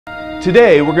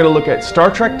Today, we're going to look at Star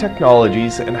Trek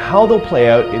technologies and how they'll play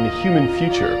out in the human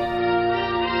future.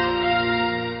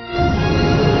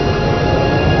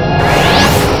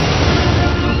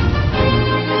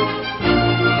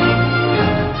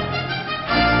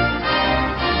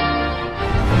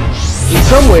 In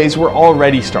some ways, we're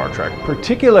already Star Trek,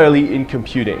 particularly in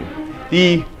computing.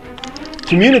 The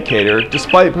Communicator,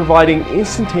 despite providing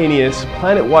instantaneous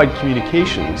planet-wide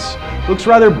communications, looks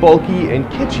rather bulky and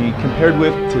kitschy compared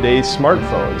with today's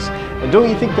smartphones. And don't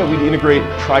you think that we'd integrate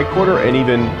tricorder and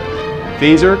even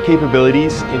phaser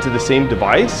capabilities into the same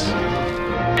device?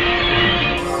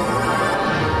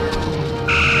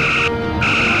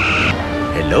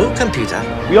 Hello, computer.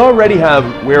 We already have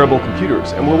wearable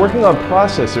computers, and we're working on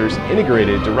processors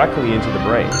integrated directly into the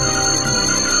brain.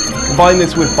 Combine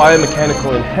this with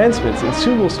biomechanical enhancements, and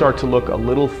soon we'll start to look a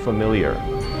little familiar.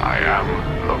 I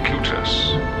am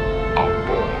Locutus of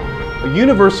Borg. A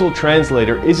universal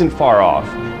translator isn't far off.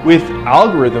 With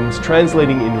algorithms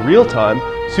translating in real time,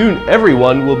 soon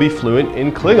everyone will be fluent in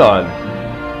Klingon.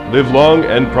 Live long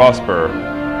and prosper.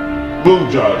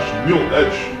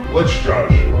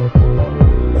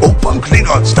 Open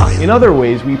Klingon style. In other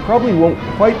ways, we probably won't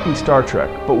quite be Star Trek,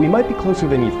 but we might be closer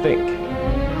than you think.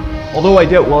 Although I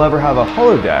doubt we'll ever have a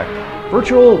holodeck,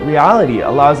 virtual reality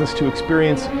allows us to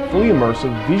experience fully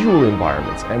immersive visual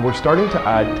environments, and we're starting to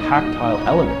add tactile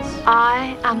elements.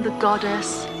 I am the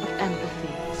goddess of empathy.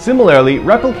 Similarly,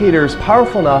 replicators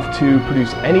powerful enough to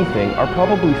produce anything are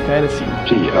probably fantasy.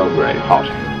 Tea Earl Grey hot.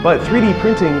 But 3D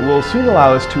printing will soon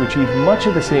allow us to achieve much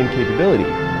of the same capability.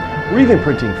 We're even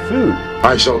printing food.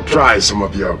 I shall try some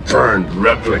of your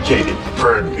replicated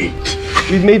bird meat.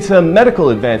 We've made some medical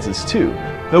advances too.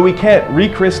 Though we can't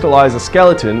recrystallize a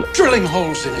skeleton, Drilling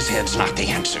holes in his head's not the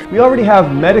answer. we already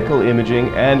have medical imaging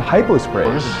and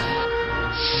hyposprays.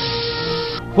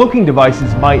 Cloaking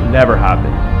devices might never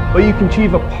happen, but you can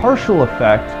achieve a partial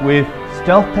effect with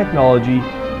stealth technology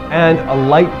and a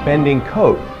light-bending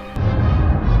coat.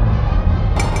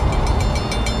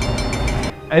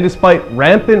 And despite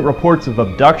rampant reports of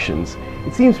abductions,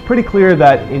 it seems pretty clear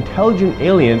that intelligent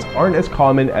aliens aren't as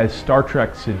common as Star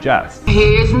Trek suggests.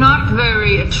 He is not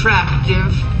very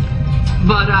attractive,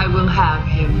 but I will have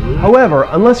him. However,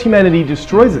 unless humanity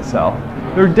destroys itself,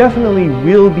 there definitely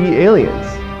will be aliens.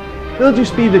 They'll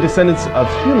just be the descendants of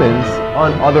humans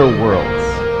on other worlds.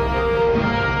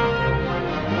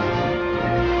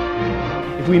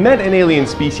 If we met an alien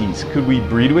species, could we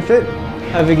breed with it?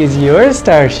 How big is your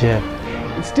starship?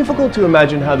 It's difficult to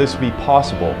imagine how this would be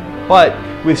possible, but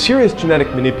with serious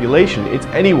genetic manipulation, it's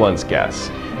anyone's guess.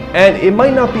 And it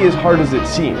might not be as hard as it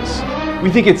seems. We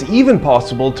think it's even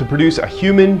possible to produce a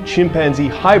human-chimpanzee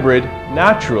hybrid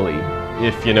naturally,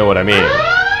 if you know what I mean.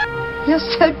 You're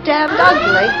so damned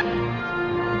ugly.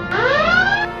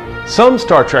 Some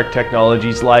Star Trek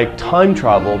technologies like time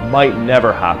travel might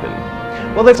never happen.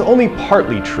 Well, that's only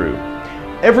partly true.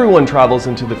 Everyone travels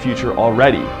into the future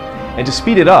already. And to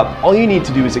speed it up, all you need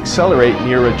to do is accelerate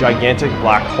near a gigantic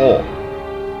black hole.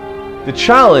 The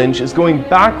challenge is going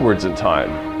backwards in time,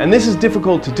 and this is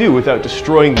difficult to do without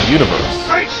destroying the universe.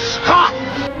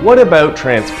 What about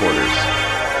transporters?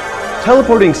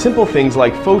 Teleporting simple things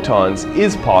like photons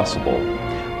is possible,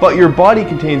 but your body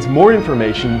contains more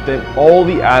information than all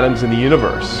the atoms in the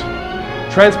universe.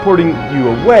 Transporting you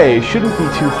away shouldn't be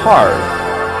too hard.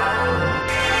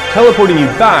 Teleporting you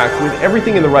back with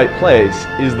everything in the right place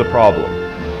is the problem.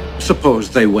 Suppose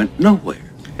they went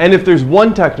nowhere. And if there's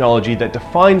one technology that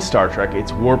defines Star Trek,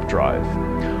 it's warp drive.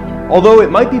 Although it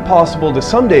might be possible to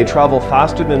someday travel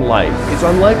faster than light, it's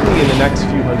unlikely in the next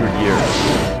few hundred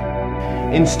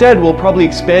years. Instead, we'll probably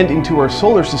expand into our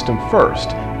solar system first,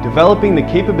 developing the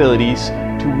capabilities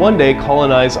to one day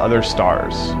colonize other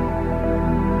stars.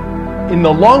 In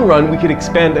the long run, we could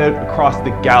expand out across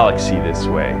the galaxy this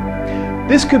way.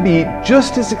 This could be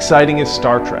just as exciting as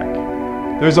Star Trek.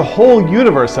 There's a whole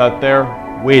universe out there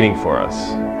waiting for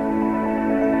us.